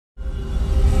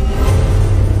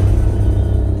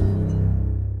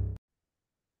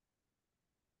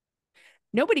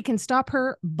Nobody can stop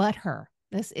her but her.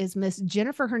 This is Miss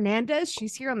Jennifer Hernandez.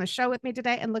 She's here on the show with me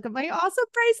today. And look at my awesome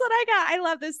bracelet I got. I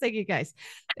love this thing, you guys.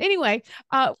 Anyway,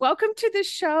 welcome to the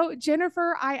show,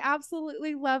 Jennifer. I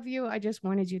absolutely love you. I just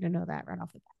wanted you to know that right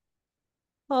off the bat.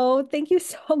 Oh, thank you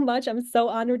so much. I'm so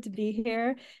honored to be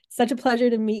here. Such a pleasure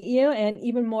to meet you, and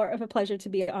even more of a pleasure to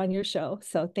be on your show.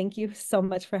 So thank you so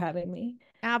much for having me.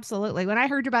 Absolutely. When I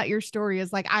heard about your story,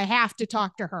 is like I have to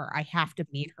talk to her. I have to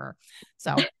meet her.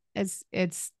 So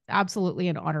it's absolutely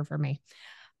an honor for me.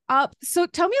 So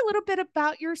tell me a little bit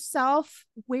about yourself.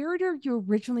 Where are you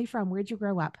originally from? Where'd you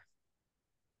grow up?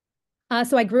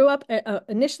 So I grew up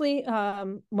initially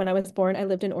when I was born, I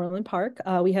lived in Orland Park.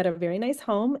 We had a very nice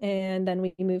home, and then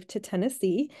we moved to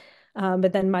Tennessee.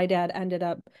 But then my dad ended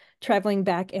up traveling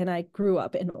back, and I grew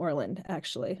up in Orland,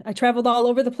 actually. I traveled all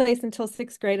over the place until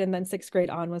sixth grade, and then sixth grade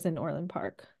on was in Orland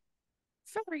Park.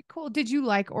 Very cool. Did you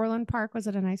like Orland Park? Was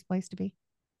it a nice place to be?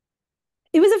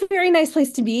 It was a very nice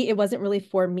place to be. It wasn't really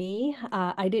for me.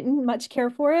 I didn't much care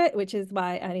for it, which is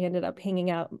why I ended up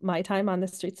hanging out my time on the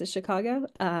streets of Chicago.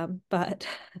 But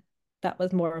that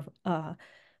was more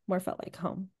felt like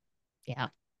home. Yeah.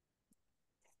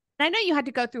 I know you had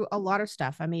to go through a lot of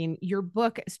stuff. I mean, your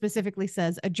book specifically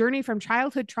says a journey from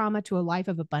childhood trauma to a life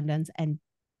of abundance. And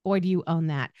boy, do you own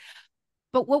that.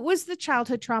 But what was the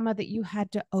childhood trauma that you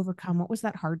had to overcome? What was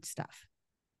that hard stuff?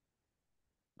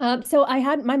 So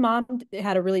my mom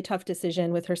had a really tough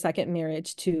decision with her second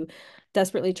marriage to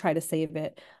desperately try to save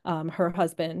it. Her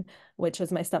husband, which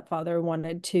was my stepfather,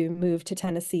 wanted to move to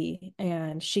Tennessee,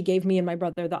 and she gave me and my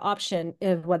brother the option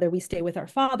of whether we stay with our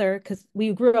father, because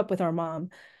we grew up with our mom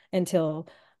until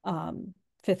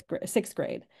sixth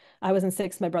grade. I was in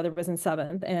sixth, my brother was in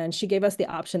seventh, and she gave us the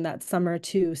option that summer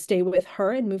to stay with her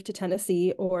and move to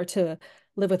Tennessee, or to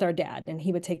live with our dad, and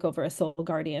he would take over as sole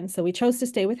guardian. So we chose to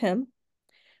stay with him.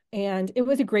 And it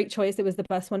was a great choice. It was the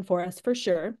best one for us for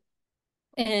sure.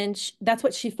 And that's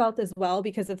what she felt as well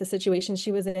because of the situation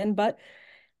she was in. But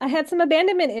I had some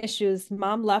abandonment issues.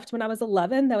 Mom left when I was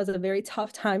 11. That was a very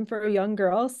tough time for a young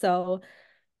girl. So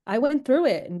I went through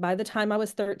it. And by the time I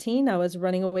was 13, I was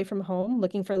running away from home,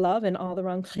 looking for love in all the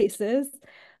wrong places.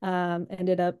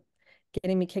 Ended up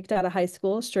getting me kicked out of high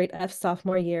school, straight F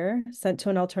sophomore year, sent to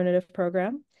an alternative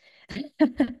program.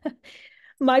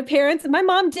 My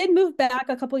mom did move back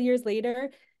a couple years later.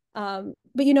 But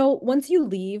once you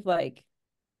leave, like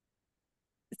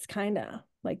it's kind of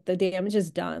like the damage is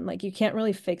done. Like you can't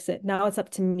really fix it. Now it's up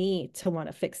to me to want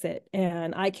to fix it.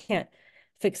 And I can't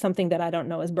fix something that I don't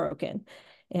know is broken.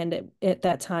 And at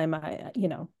that time, I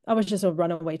was just a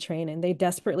runaway train, and they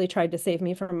desperately tried to save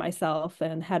me from myself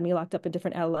and had me locked up in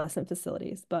different adolescent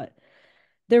facilities. But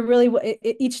there really,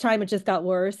 each time it just got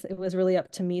worse. It was really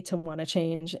up to me to want to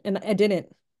change. And I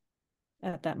didn't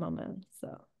at that moment.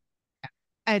 So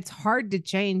It's hard to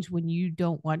change when you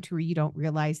don't want to, or you don't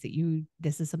realize that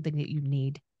this is something that you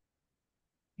need.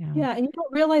 You know? yeah, and you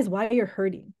don't realize why you're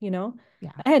hurting. Yeah.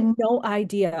 I had no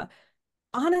idea.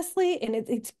 Honestly,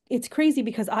 and it's crazy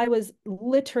because I was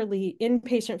literally in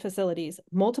patient facilities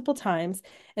multiple times,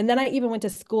 and then I even went to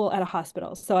school at a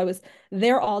hospital. So I was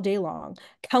there all day long,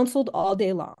 counseled all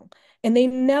day long, and they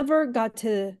never got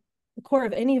to the core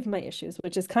of any of my issues,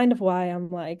 which is kind of why I'm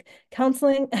like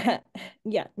counseling.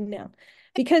 Yeah, no.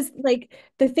 Because like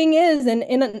the thing is, and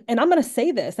I'm gonna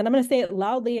say this, and I'm gonna say it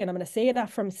loudly, and I'm gonna say it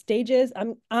from stages.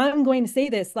 I'm going to say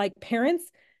this, like parents,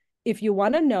 if you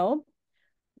want to know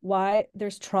why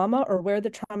there's trauma or where the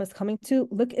trauma is coming to,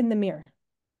 look in the mirror.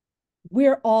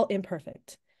 We're all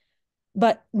imperfect.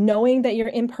 But knowing that you're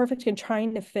imperfect and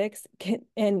trying to fix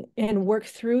and work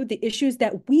through the issues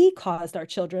that we caused our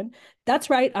children. That's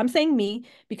right. I'm saying me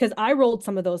because I rolled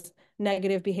some of those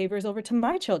negative behaviors over to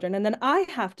my children, and then I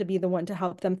have to be the one to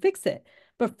help them fix it.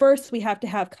 But first, we have to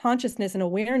have consciousness and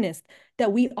awareness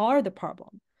that we are the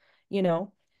problem, you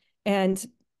know? And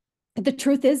the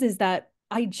truth is that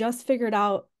I just figured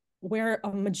out where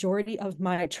a majority of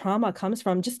my trauma comes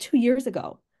from just 2 years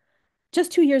ago.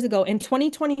 Just 2 years ago, in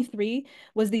 2023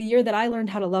 was the year that I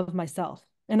learned how to love myself.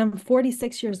 And I'm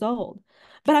 46 years old.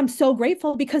 But I'm so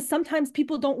grateful because sometimes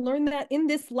people don't learn that in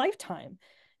this lifetime.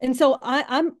 And so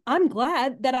I'm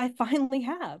glad that I finally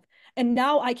have. And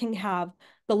now I can have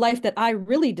the life that I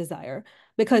really desire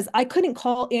because I couldn't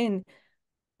call in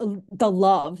the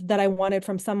love that I wanted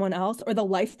from someone else or the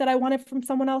life that I wanted from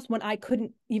someone else when I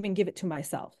couldn't even give it to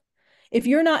myself. If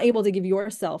you're not able to give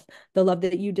yourself the love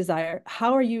that you desire,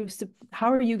 how are you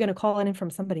going to call it in from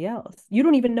somebody else? You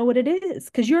don't even know what it is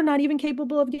because you're not even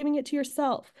capable of giving it to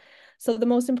yourself. So the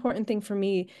most important thing for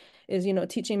me is,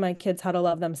 teaching my kids how to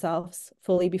love themselves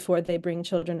fully before they bring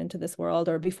children into this world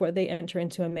or before they enter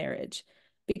into a marriage.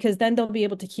 because then they'll be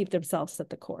able to keep themselves at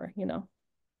the core, you know?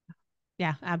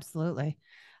 Yeah, absolutely.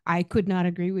 I could not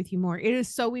agree with you more. It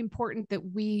is so important that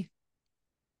we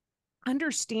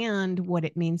understand what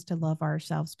it means to love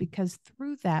ourselves, because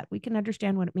through that we can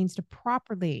understand what it means to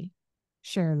properly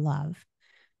share love,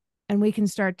 and we can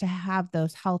start to have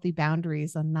those healthy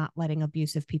boundaries on not letting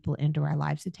abusive people into our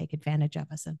lives to take advantage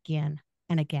of us again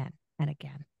and again and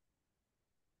again.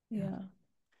 Yeah. Yeah.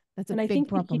 That's a And I big think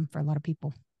problem for a lot of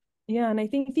people. yeah, and I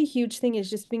think the huge thing is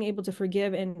just being able to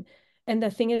forgive, and the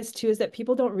thing is too is that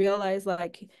people don't realize,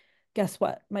 like, guess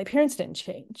what? My parents didn't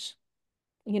change.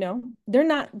 You know, they're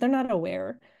not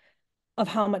aware of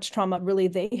how much trauma really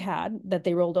they had that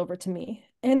they rolled over to me.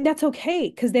 And that's okay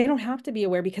because they don't have to be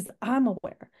aware because I'm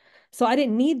aware. So I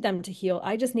didn't need them to heal.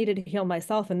 I just needed to heal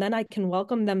myself. And then I can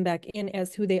welcome them back in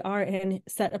as who they are and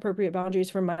set appropriate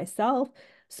boundaries for myself.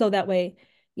 So that way,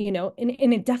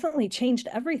 and it definitely changed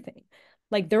everything.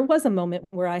 Like there was a moment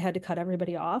where I had to cut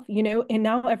everybody off, and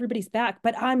now everybody's back,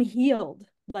 but I'm healed.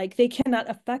 Like they cannot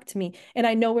affect me. And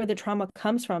I know where the trauma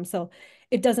comes from. So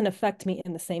it doesn't affect me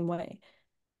in the same way.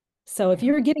 So if Yeah.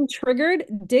 you're getting triggered,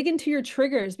 dig into your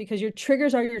triggers because your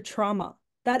triggers are your trauma.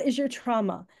 That is your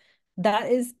trauma.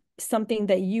 That is something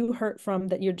that you hurt from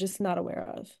that you're just not aware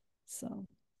of. So,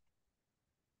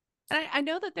 And I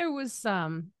know that there was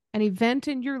an event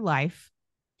in your life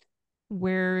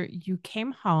where you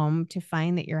came home to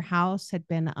find that your house had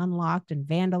been unlocked and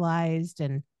vandalized.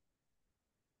 And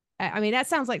I mean, that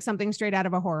sounds like something straight out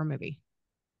of a horror movie.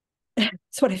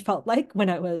 it's what I felt like when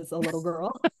I was a little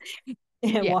girl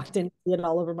and Yeah. walked in and see it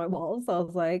all over my walls. I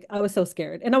was like, I was so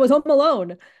scared. And I was home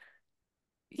alone.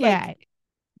 Yeah. Like,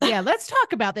 Yeah. Let's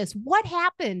talk about this. What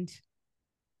happened?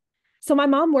 so my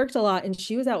mom worked a lot and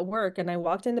she was at work and I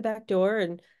walked in the back door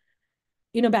and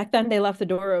back then they left the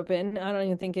door open. I don't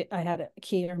even think I had a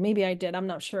key, or maybe I did. I'm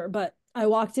not sure. But I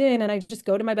walked in and I just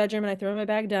go to my bedroom and I throw my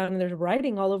bag down and there's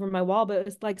writing all over my wall, but it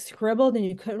was like scribbled and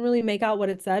you couldn't really make out what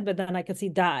it said, but then I could see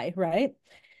die, right?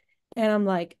 And I'm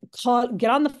like, get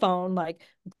on the phone. Like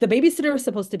the babysitter was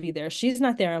supposed to be there. She's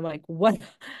not there. I'm like, what?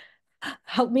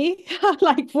 Help me.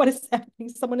 Like, what is happening?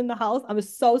 Someone in the house? I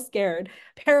was so scared,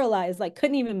 paralyzed, like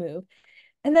couldn't even move.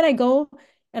 And then I go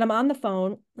and I'm on the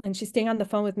phone and she's staying on the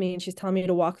phone with me and she's telling me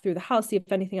to walk through the house, see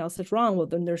if anything else is wrong. Well,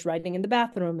 then there's writing in the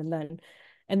bathroom. And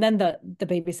then the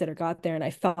babysitter got there and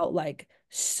I felt like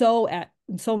so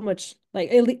much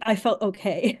like I felt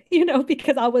okay,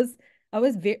 because I was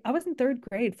in third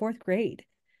grade, fourth grade.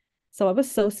 So I was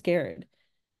so scared.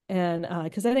 And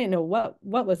because I didn't know what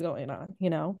was going on.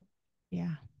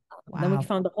 Yeah. And then we Wow.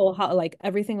 found the whole house, like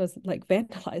everything was like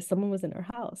vandalized. Someone was in our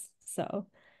house. So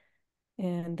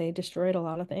and they destroyed a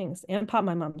lot of things and popped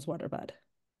my mom's waterbed.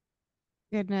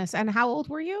 Goodness. And how old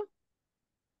were you?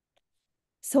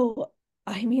 So,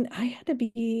 I mean, I had to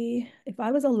be, if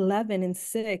I was 11 and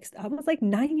 6, I was like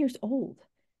 9 years old.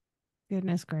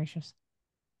 Goodness gracious.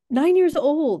 9 years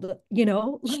old,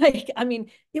 like, I mean,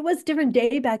 it was a different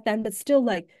day back then, but still,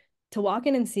 like, to walk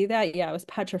in and see that, yeah, I was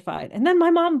petrified. And then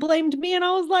my mom blamed me, and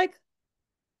I was like,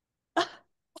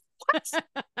 what?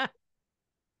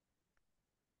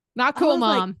 Not I cool, was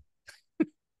like, mom.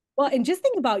 well, and just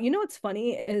think about, what's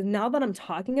funny is now that I'm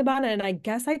talking about it, and I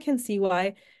guess I can see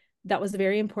why that was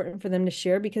very important for them to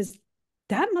share because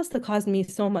that must have caused me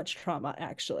so much trauma,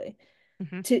 actually.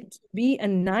 Mhm. To be a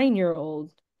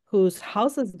 9-year-old whose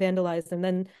house is vandalized, and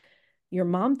then your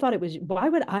mom thought it was, why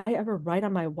would I ever write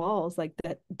on my walls like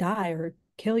that, die or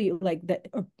kill you, like that,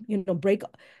 or, break,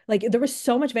 like there was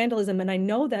so much vandalism. And I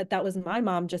know that that was my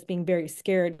mom just being very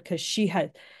scared because she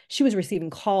was receiving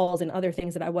calls and other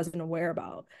things that I wasn't aware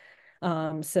about.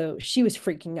 So she was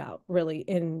freaking out really.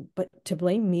 But to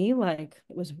blame me, like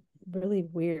it was really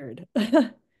weird.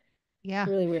 Yeah.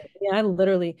 Really weird. Yeah, I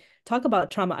literally talk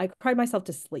about trauma. I cried myself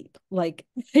to sleep. Like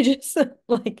I just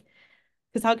like,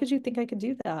 because how could you think I could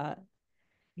do that?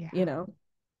 You Yeah. know?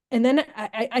 And then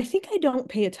I think I don't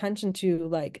pay attention to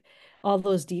like all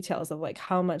those details of like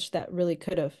how much that really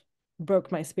could have broke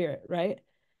my spirit, right?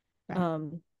 Right.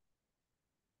 Um,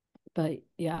 but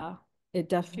yeah, it She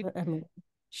definitely, I mean,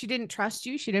 she didn't trust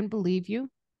you. She didn't believe you.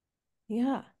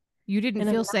 yeah. You didn't And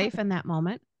I'm feel safe in that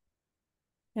moment.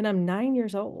 and I'm 9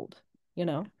 years old, you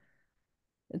know?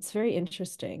 It's very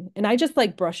interesting. And I just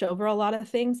like brush over a lot of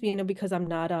things, because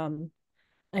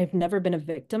I've never been a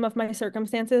victim of my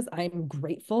circumstances. I'm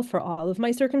grateful for all of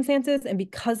my circumstances. And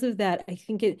because of that, I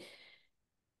think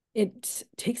it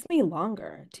takes me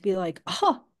longer to be like,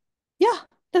 oh, yeah,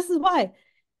 this is why.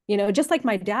 Just like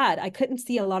my dad, I couldn't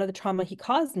see a lot of the trauma he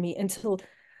caused me until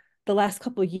the last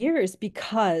couple of years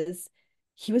because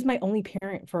he was my only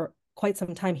parent for quite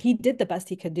some time. He did the best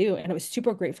he could do, and I was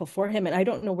super grateful for him. And I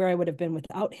don't know where I would have been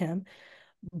without him,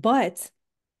 but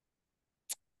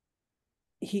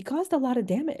he caused a lot of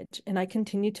damage. And I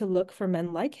continued to look for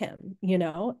men like him,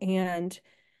 and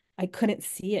I couldn't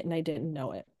see it and I didn't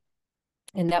know it.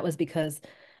 And that was because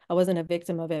I wasn't a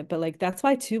victim of it. But like that's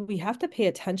why too, we have to pay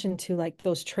attention to like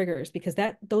those triggers, because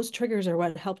those triggers are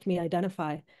what helped me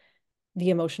identify the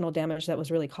emotional damage that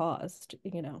was really caused.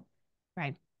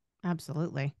 Right.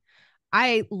 Absolutely.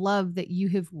 I love that you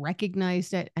have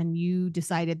recognized it and you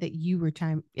decided that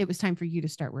it was time for you to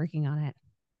start working on it.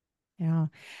 Yeah.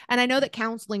 And I know that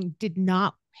counseling did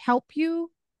not help you,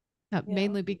 Yeah.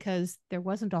 mainly because there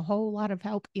wasn't a whole lot of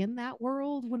help in that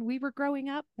world when we were growing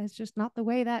up. That's just not the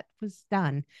way that was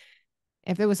done.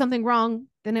 If there was something wrong,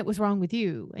 then it was wrong with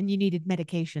you and you needed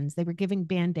medications. They were giving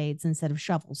band-aids instead of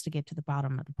shovels to get to the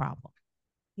bottom of the problem.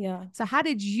 Yeah. So, how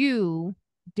did you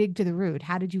dig to the root?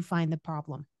 How did you find the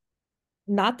problem?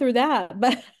 Not through that,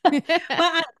 but but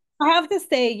I have to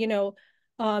say,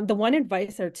 the one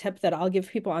advice or tip that I'll give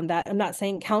people on that, I'm not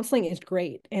saying counseling is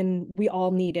great and we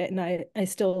all need it. And I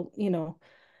still,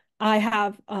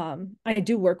 I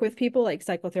do work with people like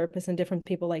psychotherapists and different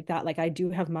people like that. Like I do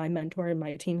have my mentor and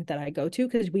my team that I go to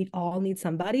because we all need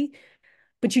somebody,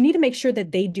 but you need to make sure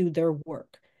that they do their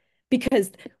work,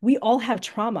 because we all have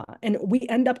trauma and we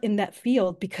end up in that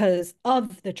field because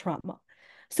of the trauma.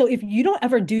 So if you don't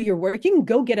ever do your work, you can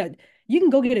go get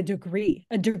a degree.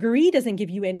 A degree doesn't give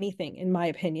you anything, in my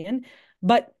opinion.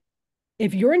 But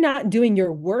if you're not doing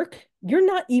your work, you're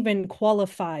not even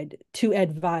qualified to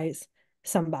advise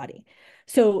somebody.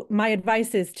 So my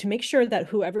advice is to make sure that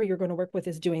whoever you're going to work with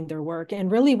is doing their work. And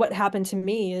really what happened to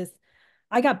me is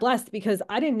I got blessed because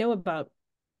I didn't know about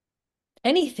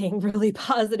anything really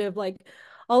positive. Like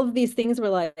all of these things were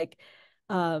like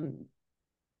um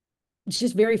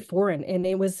just very foreign. And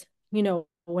it was,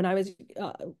 when I was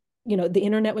the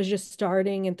internet was just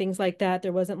starting and things like that.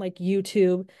 There wasn't like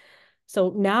YouTube.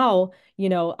 So now,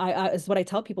 I is what I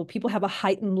tell people. People have a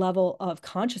heightened level of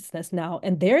consciousness now,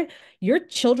 and your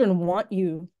children want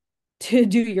you to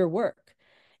do your work.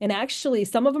 And actually,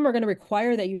 some of them are going to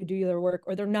require that you do their work,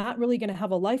 or they're not really going to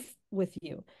have a life with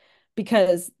you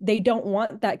because they don't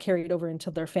want that carried over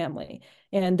into their family.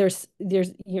 And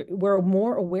we're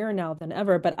more aware now than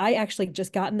ever. But I actually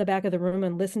just got in the back of the room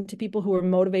and listened to people who were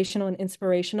motivational and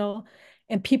inspirational,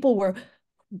 and people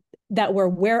that were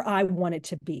where I wanted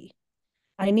to be.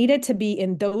 I needed to be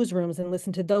in those rooms and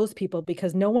listen to those people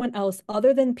because no one else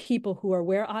other than people who are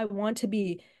where I want to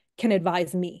be can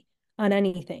advise me on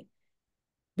anything,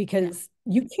 Yeah. because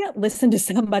you can't listen to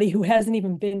somebody who hasn't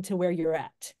even been to where you're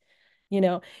at.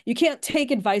 You can't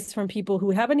take advice from people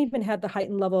who haven't even had the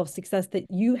heightened level of success that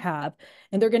you have,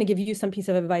 and they're going to give you some piece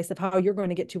of advice of how you're going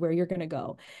to get to where you're going to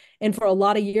go. And for a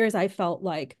lot of years, I felt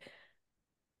like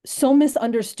so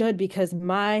misunderstood because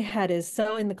my head is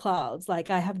so in the clouds. Like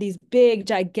I have these big,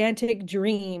 gigantic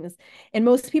dreams, and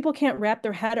most people can't wrap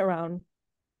their head around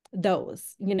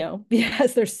those,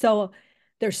 because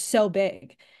they're so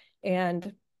big.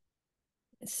 And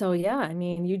so yeah, I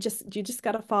mean, you just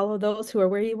got to follow those who are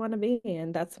where you want to be,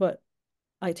 and that's what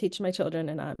I teach my children,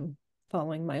 and I'm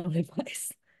following my own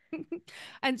advice.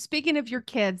 And speaking of your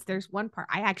kids, there's one part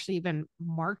I actually even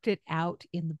marked it out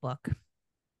in the book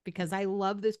because I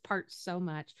love this part so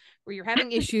much where you're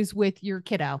having issues with your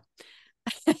kiddo.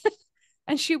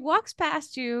 And she walks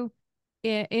past you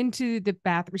into the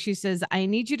bathroom. She says, I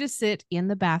need you to sit in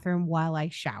the bathroom while I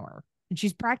shower. And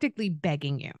she's practically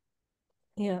begging you.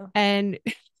 Yeah. And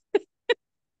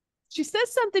she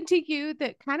says something to you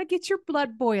that kind of gets your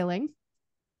blood boiling.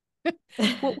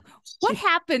 What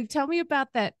happened? Tell me about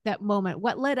that moment.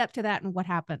 What led up to that and what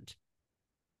happened?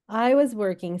 I was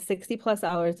working 60 plus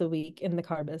hours a week in the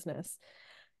car business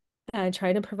and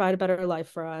trying to provide a better life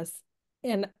for us.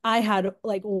 And I had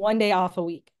like one day off a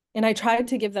week, and I tried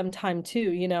to give them time too.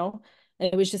 And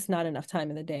it was just not enough time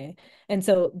in the day. And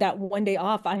so that one day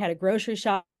off, I had to grocery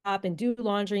shop and do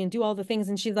laundry and do all the things.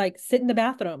 And she's like, sit in the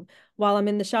bathroom while I'm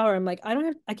in the shower. I'm like,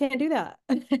 I can't do that.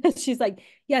 She's like,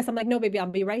 yes. I'm like, no, baby, I'll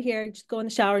be right here. Just go in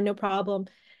the shower, no problem.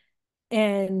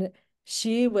 And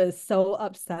she was so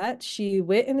upset. She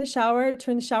went in the shower,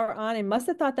 turned the shower on, and must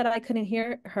have thought that I couldn't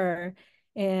hear her.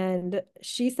 And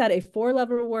she said a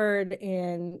four-letter word,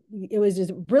 and it was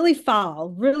just really foul,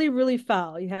 really, really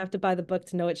foul. You have to buy the book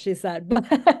to know what she said, but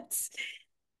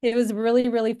it was really,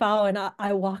 really foul. And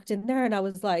I walked in there and I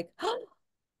was like, oh,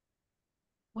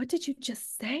 what did you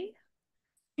just say?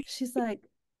 She's like,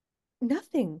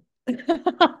 nothing.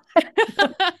 Oh,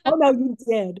 no, you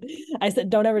did. I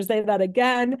said, don't ever say that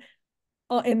again.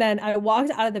 Oh, and then I walked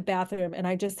out of the bathroom and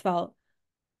I just felt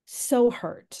so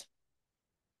hurt.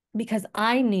 because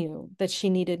I knew that she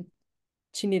needed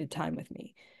time with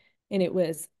me. And it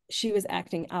was she was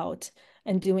acting out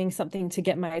and doing something to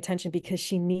get my attention because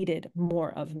she needed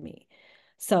more of me.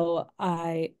 So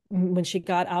when she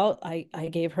got out, I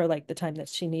gave her like the time that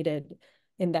she needed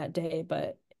in that day.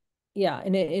 But yeah,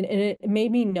 and it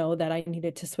made me know that I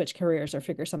needed to switch careers or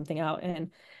figure something out.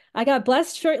 And I got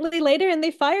blessed shortly later and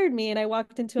they fired me and I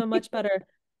walked into a much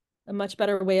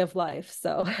better way of life.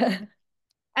 So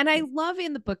And I love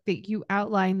in the book that you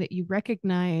outline that you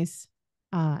recognize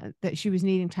that she was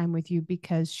needing time with you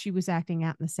because she was acting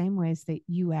out in the same ways that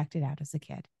you acted out as a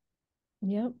kid.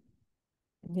 yep,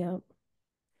 yep.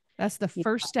 That's the Yeah.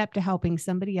 first step to helping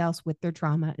somebody else with their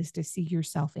trauma is to see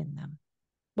yourself in them.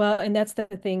 Well, and that's the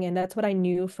thing, and that's what I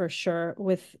knew for sure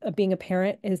with being a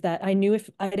parent is that I knew if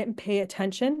I didn't pay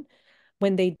attention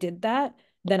when they did that,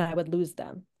 then I would lose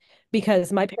them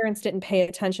because my parents didn't pay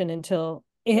attention until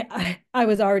I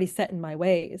was already set in my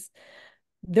ways.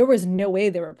 There was no way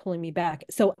they were pulling me back.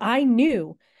 So I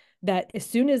knew that as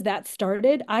soon as that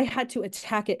started, I had to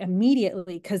attack it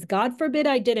immediately because God forbid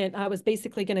I didn't. I was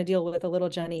basically going to deal with a little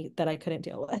Jenny that I couldn't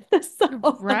deal with.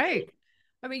 So, Right.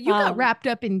 I mean, you got um, wrapped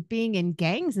up in being in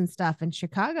gangs and stuff in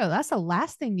Chicago. That's the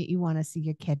last thing that you want to see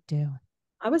your kid do.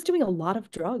 I was doing a lot of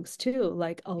drugs too,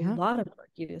 like a Yeah. lot of drug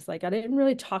use. Like I didn't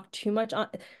really talk too much on,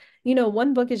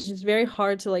 one book is just very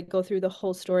hard to like go through the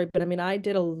whole story. But I mean, I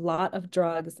did a lot of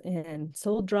drugs and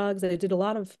sold drugs. I did a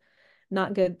lot of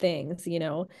not good things.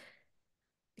 Yeah.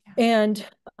 And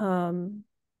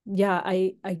yeah,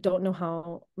 I don't know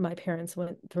how my parents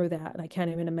went through that. And I can't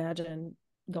even imagine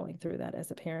going through that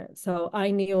as a parent. So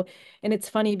I knew, and it's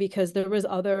funny because there was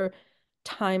other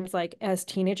times like as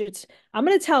teenagers, I'm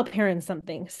gonna tell parents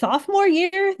something. Sophomore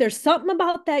year, there's something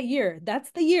about that year.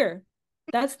 That's the year.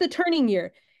 That's the turning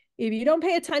year. If you don't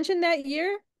pay attention that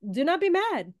year, do not be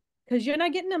mad because you're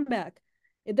not getting them back.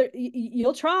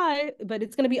 You'll try, but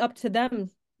it's gonna be up to them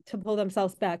to pull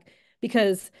themselves back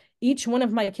because each one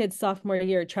of my kids sophomore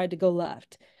year tried to go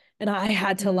left and I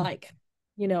had to Mm. like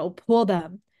pull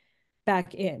them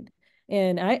back in.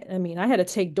 And I mean I had to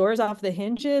take doors off the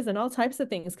hinges and all types of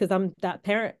things because I'm that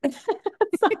parent.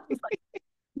 So I was like,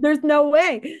 there's no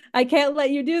way I can't let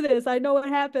you do this. I know what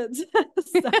happens.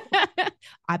 So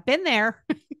I've been there.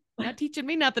 Not teaching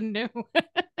me nothing new.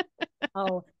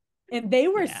 oh, and they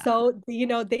were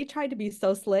Yeah. they tried to be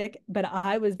so slick, but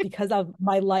I was because of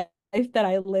my life that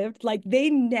I lived, like they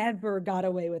never got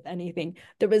away with anything.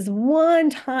 There was one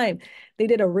time they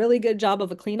did a really good job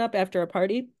of a cleanup after a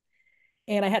party,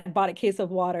 and I had bought a case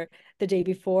of water the day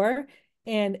before,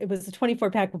 and it was a 24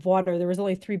 pack of water. There was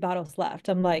only 3 bottles left.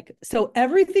 I'm like, so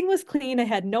everything was clean. I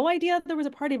had no idea there was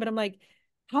a party, but I'm like,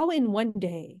 how in one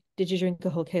day did you drink a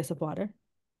whole case of water?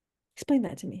 Explain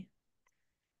that to me.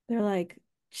 They're like,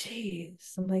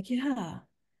 geez. I'm like, yeah,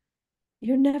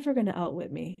 you're never gonna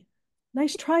outwit me.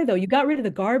 Nice try though. You got rid of the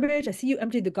garbage. I see you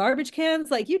emptied the garbage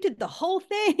cans. Like you did the whole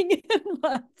thing.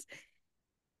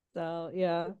 So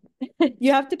yeah,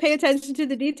 you have to pay attention to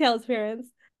the details, parents.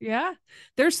 Yeah.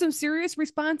 There's some serious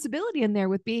responsibility in there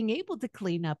with being able to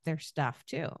clean up their stuff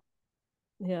too.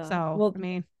 Yeah. So, Well, I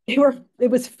mean, it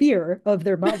was fear of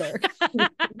their mother.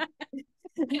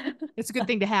 it's a good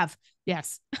thing to have.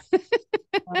 Yes.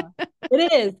 Uh,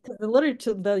 it is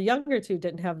because the younger two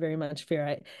didn't have very much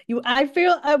fear. I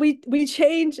feel we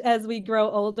change as we grow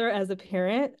older as a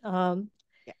parent.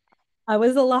 I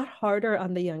was a lot harder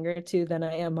on the younger two than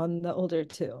I am on the older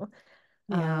two.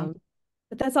 Yeah.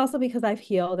 But that's also because I've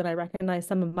healed and I recognize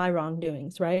some of my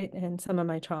wrongdoings, right? And some of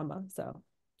my trauma.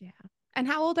 Yeah. And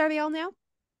how old are they all now?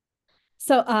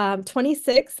 So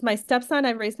 26. My stepson,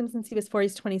 I've raised him since he was 4.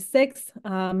 He's 26.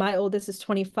 My oldest is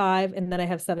 25, and then I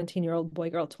have 17-year-old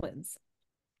boy-girl twins.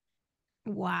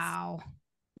 Wow.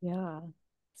 Yeah.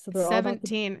 So they're all about to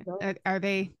 17. go. Are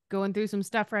they going through some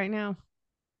stuff right now?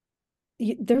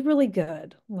 They're really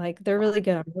good. Like they're Wow. really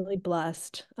good. I'm really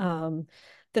blessed.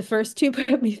 The first two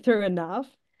put me through enough,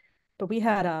 but we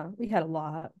had a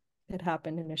lot that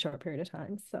happened in a short period of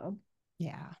time. So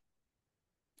Yeah.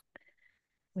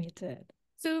 we did.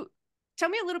 So tell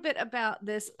me a little bit about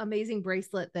this amazing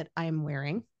bracelet that I'm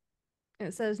wearing.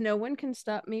 It says, "No one can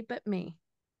stop me but me."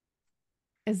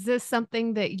 Is this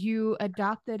something that you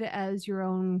adopted as your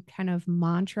own kind of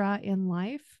mantra in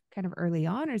life, kind of early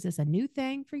on, or is this a new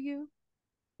thing for you?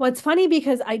 Well, it's funny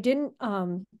because I didn't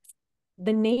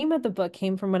the name of the book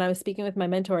came from when I was speaking with my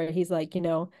mentor. He's like,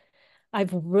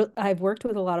 I've worked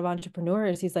with a lot of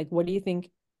entrepreneurs. He's like, what do you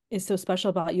think is so special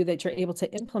about you that you're able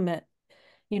to implement?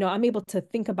 I'm able to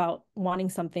think about wanting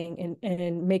something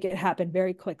and make it happen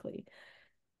very quickly.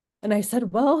 And I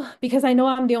said, well, because I know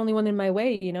I'm the only one in my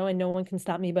way, and no one can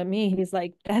stop me but me. He's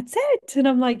like, that's it. And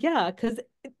I'm like, yeah, because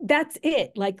that's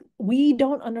it. Like, we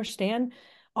don't understand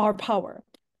our power.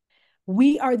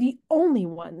 We are the only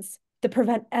ones that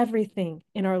prevent everything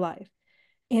in our life.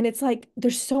 And it's like,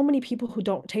 there's so many people who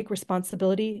don't take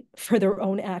responsibility for their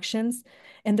own actions.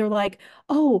 And they're like,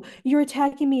 oh, you're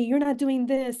attacking me. You're not doing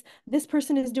this. This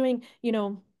person is doing,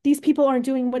 these people aren't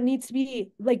doing what needs to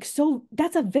be. Like, so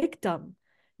that's a victim.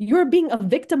 You're being a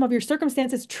victim of your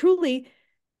circumstances. Truly,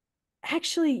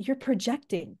 actually, you're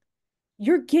projecting.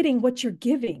 You're getting what you're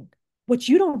giving. What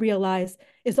you don't realize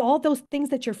is all those things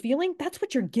that you're feeling, that's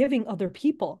what you're giving other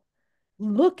people.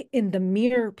 Look in the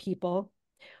mirror, people.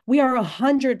 We are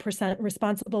 100%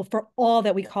 responsible for all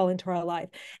that we call into our life.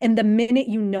 And the minute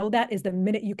you know that is the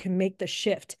minute you can make the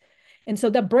shift. And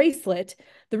so the bracelet,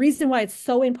 the reason why it's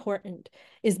so important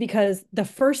is because the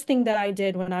first thing that I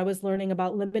did when I was learning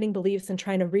about limiting beliefs and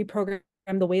trying to reprogram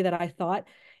the way that I thought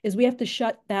is we have to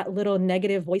shut that little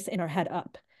negative voice in our head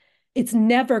up. It's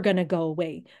never going to go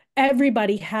away.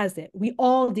 Everybody has it. We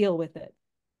all deal with it,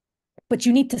 but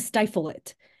you need to stifle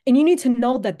it. And you need to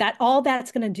know that all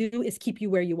that's going to do is keep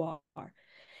you where you are.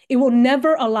 It will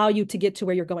never allow you to get to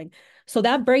where you're going. So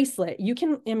that bracelet, you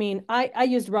can, I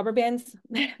used rubber bands,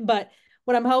 but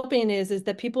what I'm hoping is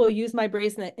that people will use my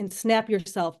bracelet and snap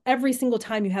yourself every single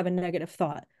time you have a negative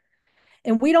thought.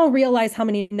 And we don't realize how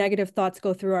many negative thoughts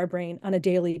go through our brain on a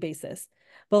daily basis.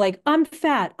 But like, I'm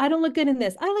fat. I don't look good in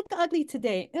this. I look ugly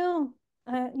today. Oh,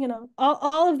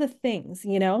 all of the things,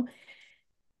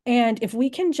 And if we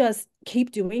can just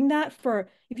keep doing that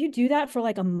if you do that for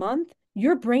like a month,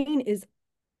 your brain is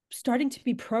starting to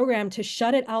be programmed to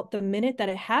shut it out the minute that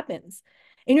it happens.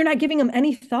 And you're not giving them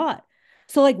any thought.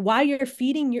 So like while you're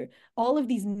feeding all of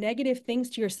these negative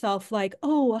things to yourself, like,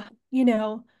 oh,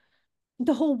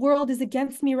 the whole world is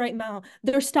against me right now.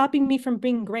 They're stopping me from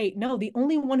being great. No, the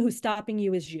only one who's stopping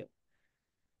you is you.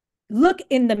 Look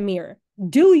in the mirror,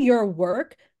 do your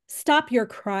work, stop your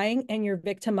crying and your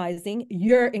victimizing.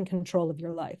 You're in control of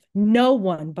your life. No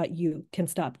one but you can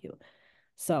stop you.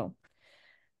 So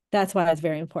that's why it's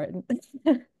very important.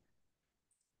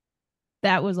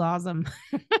 That was awesome.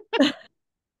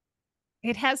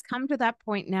 It has come to that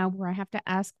point now where I have to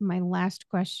ask my last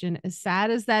question, as sad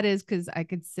as that is, because I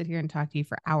could sit here and talk to you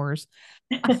for hours.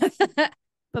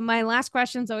 But my last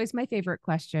question is always my favorite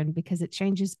question because it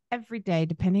changes every day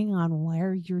depending on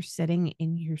where you're sitting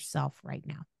in yourself right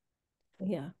now.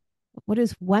 Yeah. What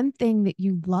is one thing that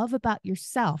you love about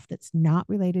yourself that's not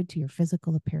related to your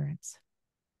physical appearance?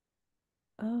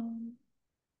 Um,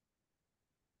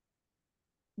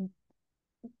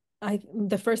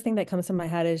 the first thing that comes to my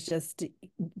head is just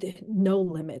no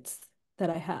limits that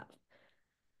I have.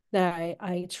 That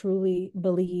I truly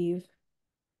believe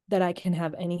that I can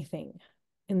have anything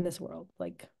in this world,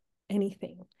 like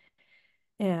anything.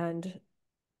 And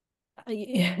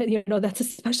that's a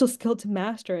special skill to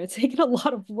master. It's taken a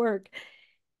lot of work,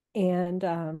 and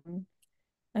I'm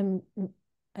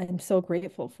I'm so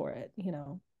grateful for it,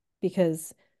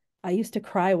 because I used to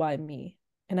cry why me,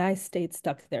 and I stayed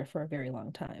stuck there for a very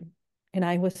long time, and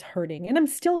I was hurting, and I'm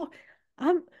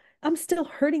I'm still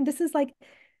hurting. This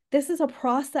is a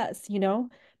process,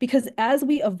 because as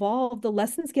we evolve, the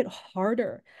lessons get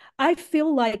harder. I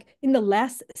feel like in the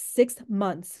last 6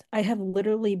 months, I have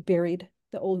literally buried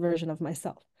the old version of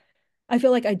myself. I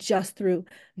feel like I just threw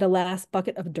the last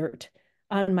bucket of dirt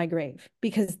on my grave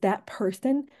because that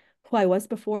person who I was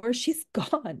before, she's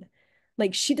gone.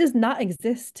 Like she does not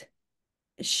exist.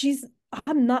 She's,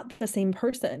 I'm not the same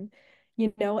person,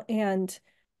 and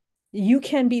you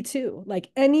can be too. Like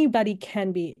anybody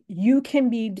can be. You can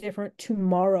be different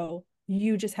tomorrow.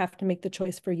 You just have to make the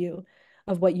choice for you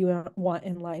of what you want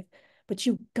in life. But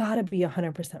you gotta be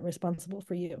 100% responsible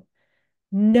for you.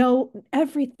 No,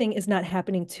 everything is not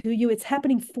happening to you. It's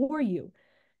happening for you.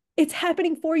 It's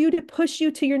happening for you to push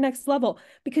you to your next level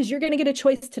because you're going to get a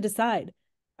choice to decide.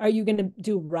 Are you going to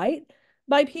do right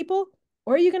by people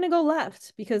or are you going to go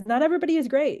left? Because not everybody is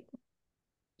great.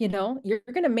 You're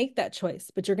going to make that choice,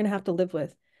 but you're going to have to live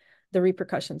with the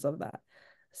repercussions of that.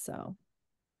 So.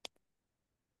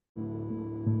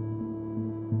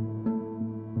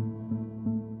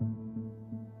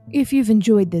 If you've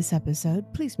enjoyed this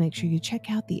episode, please make sure you check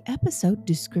out the episode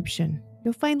description.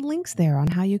 You'll find links there on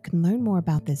how you can learn more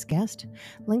about this guest,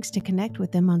 links to connect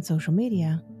with them on social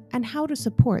media, and how to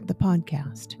support the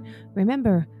podcast.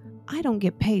 Remember, I don't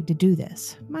get paid to do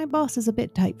this. My boss is a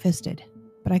bit tight-fisted,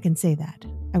 but I can say that.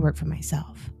 I work for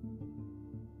myself.